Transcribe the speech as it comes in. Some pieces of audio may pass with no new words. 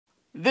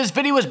This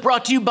video is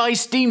brought to you by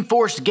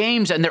Steamforced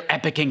Games and their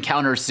Epic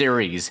Encounter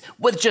series.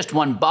 With just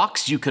one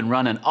box, you can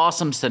run an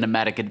awesome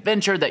cinematic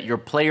adventure that your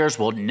players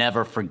will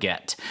never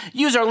forget.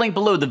 Use our link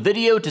below the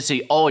video to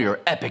see all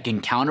your Epic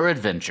Encounter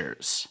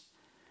adventures.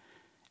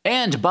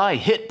 And by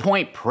Hit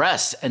Point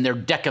Press and their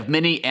deck of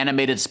mini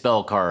animated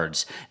spell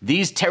cards.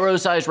 These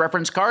tarot-sized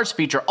reference cards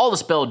feature all the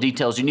spell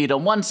details you need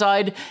on one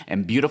side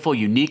and beautiful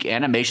unique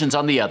animations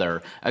on the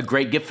other. A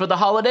great gift for the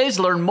holidays.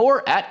 Learn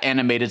more at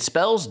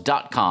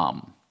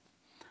animatedspells.com.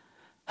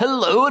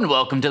 Hello and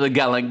welcome to the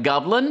Gallant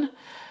Goblin.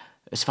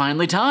 It's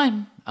finally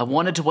time. I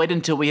wanted to wait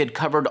until we had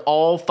covered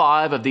all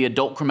 5 of the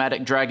adult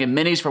chromatic dragon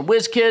minis for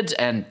WizKids,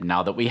 and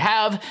now that we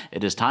have,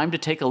 it is time to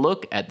take a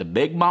look at the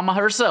big mama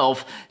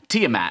herself,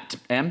 Tiamat.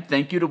 And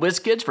thank you to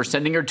WizKids for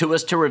sending her to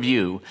us to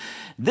review.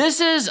 This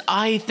is,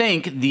 I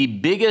think, the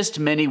biggest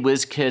mini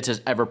WizKids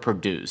has ever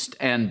produced,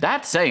 and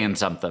that's saying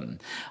something.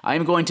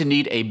 I'm going to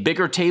need a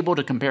bigger table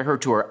to compare her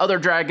to her other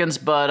dragons,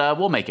 but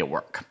we'll make it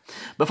work.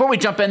 Before we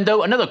jump in,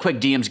 though, another quick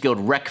DM's Guild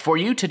rec for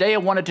you. Today I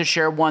wanted to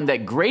share one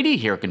that Grady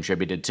here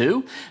contributed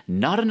to.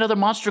 Not another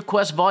Monster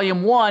Quest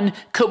Volume 1,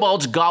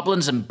 Kobolds,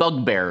 Goblins, and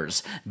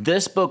Bugbears.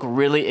 This book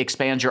really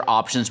expands your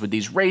options with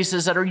these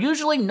races that are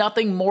usually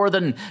nothing more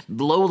than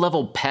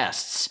low-level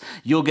pests.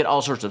 You'll get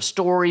all sorts of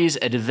stories,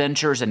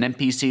 adventures, and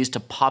NPCs to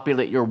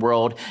populate your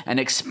world and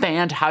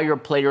expand how your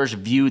players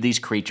view these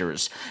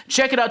creatures.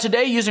 Check it out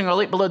today using our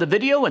link below the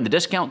video and the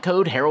discount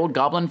code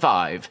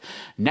HaroldGoblin5.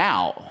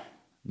 Now,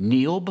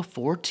 kneel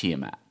before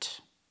Tiamat.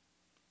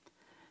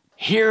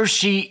 Here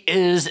she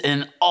is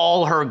in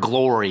all her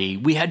glory.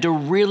 We had to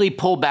really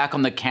pull back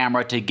on the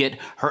camera to get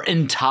her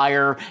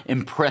entire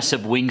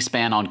impressive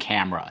wingspan on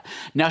camera.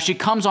 Now she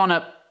comes on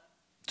a...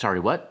 Sorry,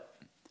 what?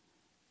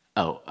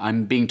 Oh,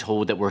 I'm being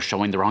told that we're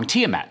showing the wrong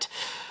Tiamat.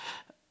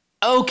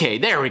 Okay,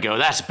 there we go,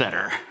 that's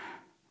better.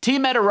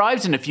 Tiamat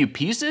arrives in a few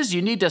pieces.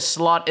 You need to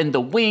slot in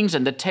the wings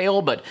and the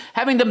tail, but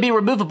having them be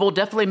removable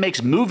definitely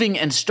makes moving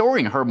and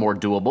storing her more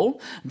doable.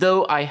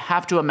 Though I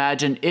have to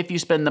imagine if you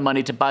spend the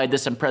money to buy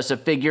this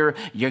impressive figure,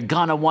 you're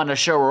gonna want to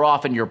show her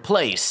off in your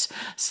place.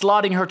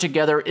 Slotting her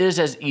together is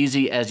as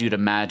easy as you'd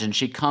imagine.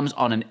 She comes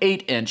on an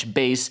 8-inch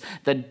base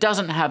that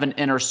doesn't have an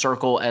inner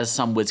circle as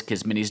some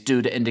WizKids minis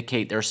do to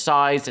indicate their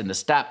size in the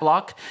stat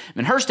block.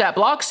 In her stat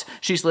blocks,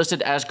 she's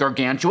listed as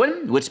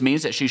Gargantuan, which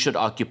means that she should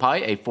occupy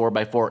a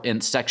 4x4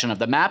 inch section of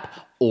the map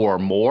or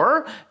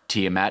more.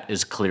 Tiamat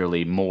is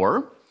clearly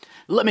more.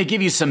 Let me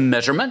give you some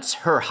measurements.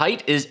 Her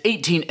height is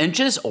 18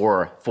 inches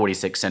or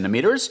 46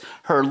 centimeters.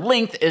 Her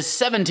length is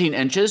 17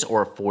 inches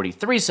or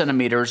 43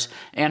 centimeters.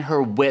 And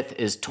her width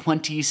is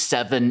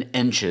 27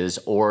 inches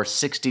or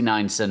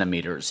 69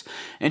 centimeters.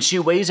 And she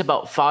weighs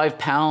about 5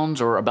 pounds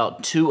or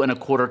about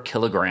 2¼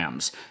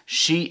 kilograms.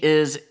 She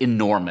is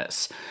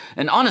enormous.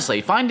 And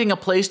honestly, finding a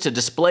place to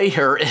display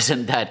her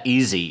isn't that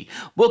easy.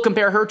 We'll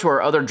compare her to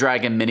our other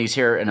dragon minis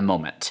here in a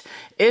moment.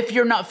 If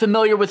you're not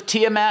familiar with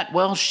Tiamat,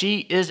 well, she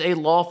is a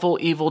lawful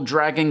evil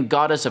dragon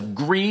goddess of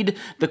greed,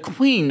 the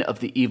queen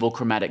of the evil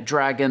chromatic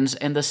dragons,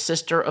 and the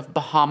sister of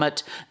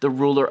Bahamut, the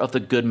ruler of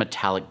the good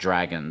metallic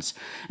dragons.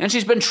 And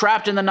she's been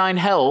trapped in the 9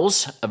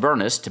 hells,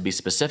 Avernus to be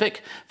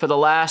specific, for the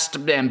last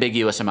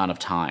ambiguous amount of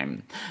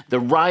time. The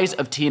Rise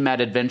of Tiamat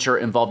adventure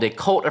involved a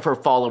cult of her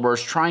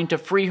followers trying to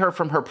free her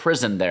from her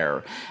prison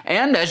there.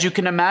 And as you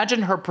can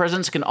imagine, her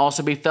presence can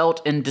also be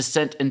felt in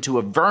Descent into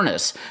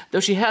Avernus,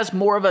 though she has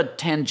more of a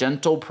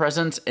tangential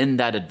presence in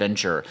that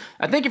adventure.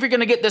 I think if you're going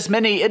to get this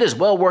mini, it is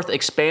well worth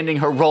expanding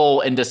her role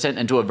in Descent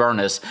into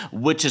Avernus,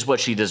 which is what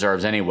she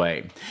deserves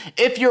anyway.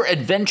 If you're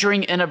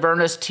adventuring in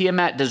Avernus,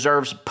 Tiamat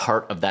deserves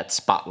part of that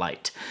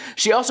spotlight.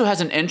 She also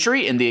has an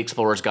entry in the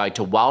Explorer's Guide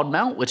to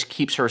Wildmount, which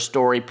keeps her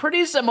story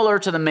pretty similar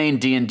to the main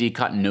D&D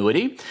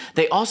continuity.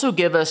 They also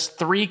give us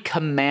 3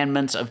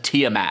 commandments of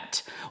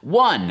Tiamat.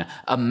 1.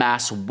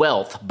 Amass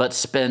wealth, but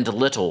spend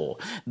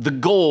little. The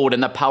gold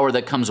and the power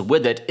that comes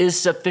with it is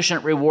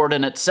sufficient reward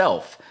in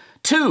itself.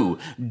 2.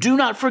 Do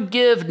not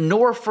forgive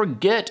nor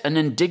forget an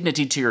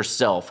indignity to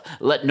yourself.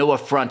 Let no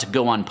affront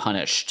go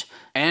unpunished.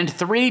 And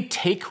 3.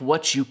 Take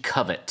what you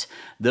covet.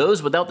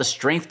 Those without the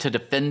strength to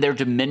defend their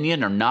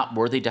dominion are not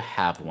worthy to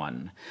have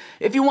one.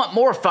 If you want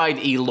more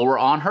 5e lore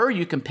on her,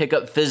 you can pick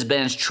up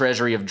Fizban's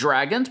Treasury of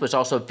Dragons, which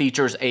also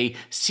features a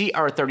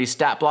CR30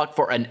 stat block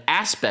for an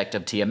aspect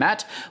of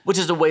Tiamat, which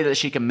is a way that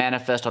she can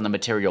manifest on the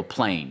material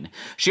plane.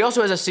 She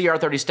also has a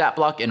CR30 stat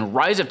block in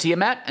Rise of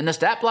Tiamat, and the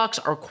stat blocks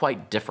are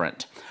quite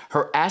different.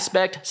 Her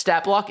aspect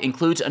stat block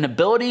includes an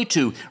ability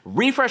to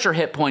refresh her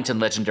hit points and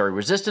legendary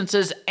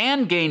resistances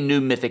and gain new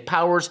mythic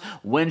powers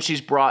when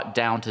she's brought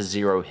down to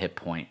 0 hit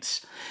points.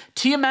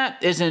 Tiamat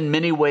is in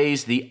many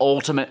ways the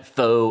ultimate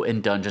foe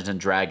in Dungeons &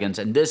 Dragons,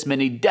 and this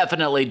mini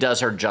definitely does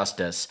her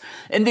justice.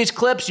 In these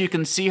clips, you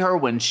can see her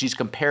when she's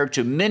compared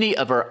to many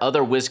of our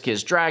other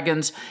WizKids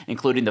dragons,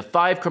 including the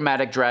 5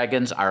 chromatic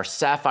dragons, our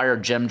Sapphire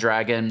Gem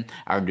Dragon,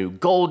 our new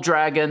Gold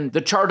Dragon,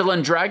 the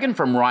Chardalyn Dragon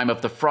from Rime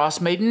of the Frost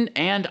Maiden,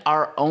 and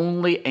our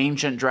only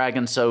ancient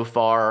dragon so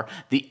far,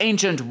 the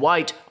Ancient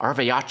White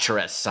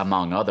Arviatris,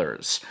 among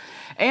others.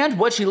 and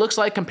what she looks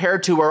like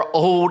compared to her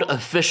old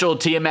official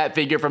Tiamat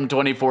figure from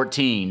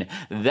 2014.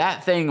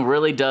 That thing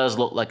really does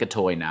look like a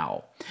toy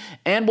now.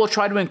 And we'll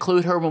try to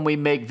include her when we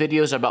make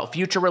videos about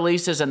future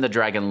releases in the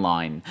Dragon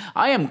line.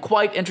 I am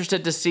quite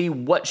interested to see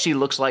what she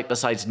looks like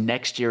besides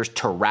next year's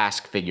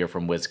Tarask figure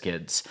from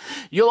WizKids.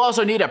 You'll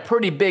also need a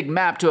pretty big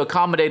map to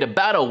accommodate a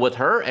battle with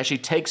her, as she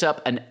takes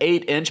up an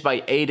 8"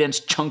 by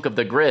 8" chunk of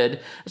the grid.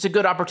 It's a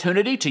good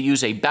opportunity to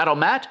use a battle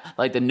mat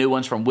like the new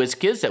ones from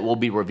WizKids that we'll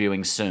be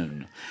reviewing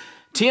soon.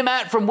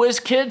 Tiamat from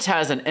WizKids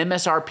has an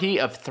MSRP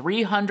of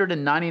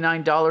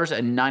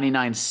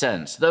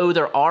 $399.99, though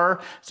there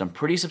are some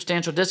pretty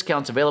substantial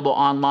discounts available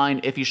online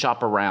if you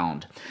shop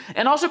around.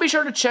 And also be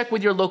sure to check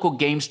with your local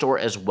game store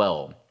as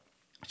well.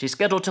 She's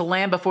scheduled to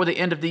land before the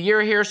end of the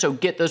year here, so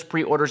get those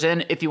pre-orders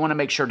in if you want to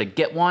make sure to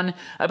get one.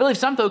 I believe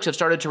some folks have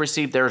started to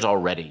receive theirs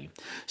already.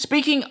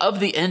 Speaking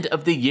of the end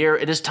of the year,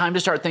 it is time to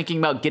start thinking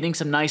about getting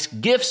some nice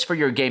gifts for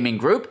your gaming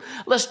group.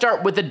 Let's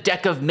start with a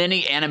deck of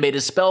mini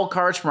animated spell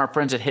cards from our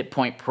friends at Hit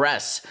Point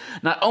Press.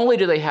 Not only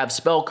do they have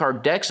spell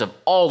card decks of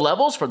all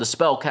levels for the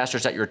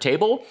spellcasters at your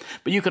table,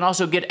 but you can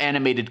also get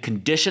animated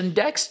condition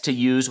decks to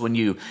use when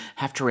you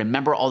have to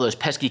remember all those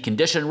pesky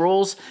condition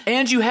rules.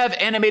 And you have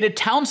animated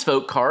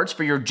townsfolk cards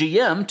for your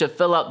GM to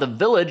fill out the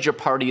village your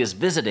party is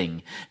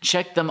visiting.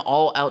 Check them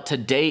all out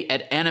today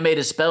at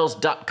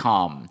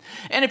animatedspells.com.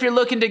 And if you're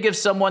looking to give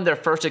someone their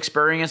first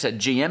experience at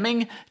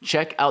GMing,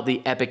 check out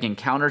the Epic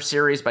Encounter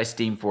series by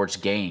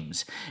Steamforged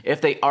Games. If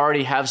they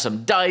already have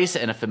some dice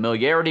and a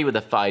familiarity with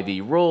the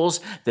 5e rules,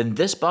 then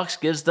this box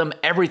gives them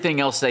everything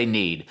else they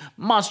need: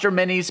 monster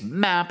minis,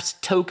 maps,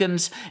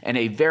 tokens, and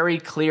a very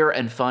clear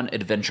and fun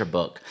adventure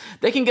book.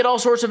 They can get all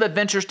sorts of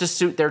adventures to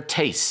suit their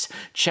tastes.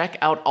 Check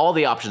out all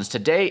the options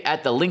today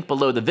at the link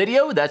below the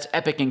video. That's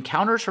Epic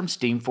Encounters from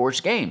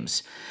Steamforged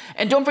Games.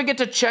 And don't forget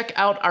to check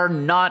out our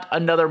Not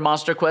Another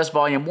Monster Quest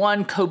Volume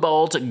 1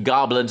 Kobolds,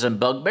 Goblins, and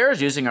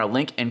Bugbears using our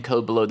link and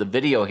code below the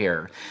video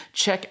here.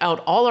 Check out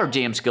all our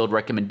DMs Guild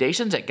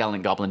recommendations at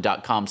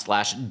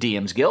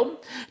gallantgoblin.com/DMsGuild.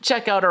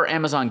 Check out our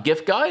Amazon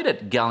gift guide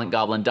at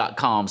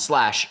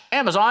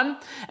gallantgoblin.com/Amazon.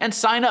 And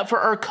sign up for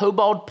our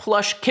Kobold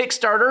Plush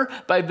Kickstarter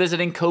by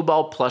visiting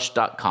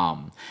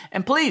koboldplush.com.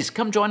 And please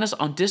come join us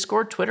on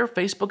Discord, Twitter,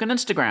 Facebook, and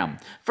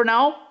Instagram. For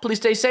now, please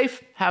stay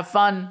safe, have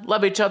fun,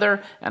 love each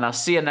other, and I'll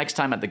see you next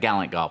time at the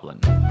Gallant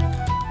Goblin.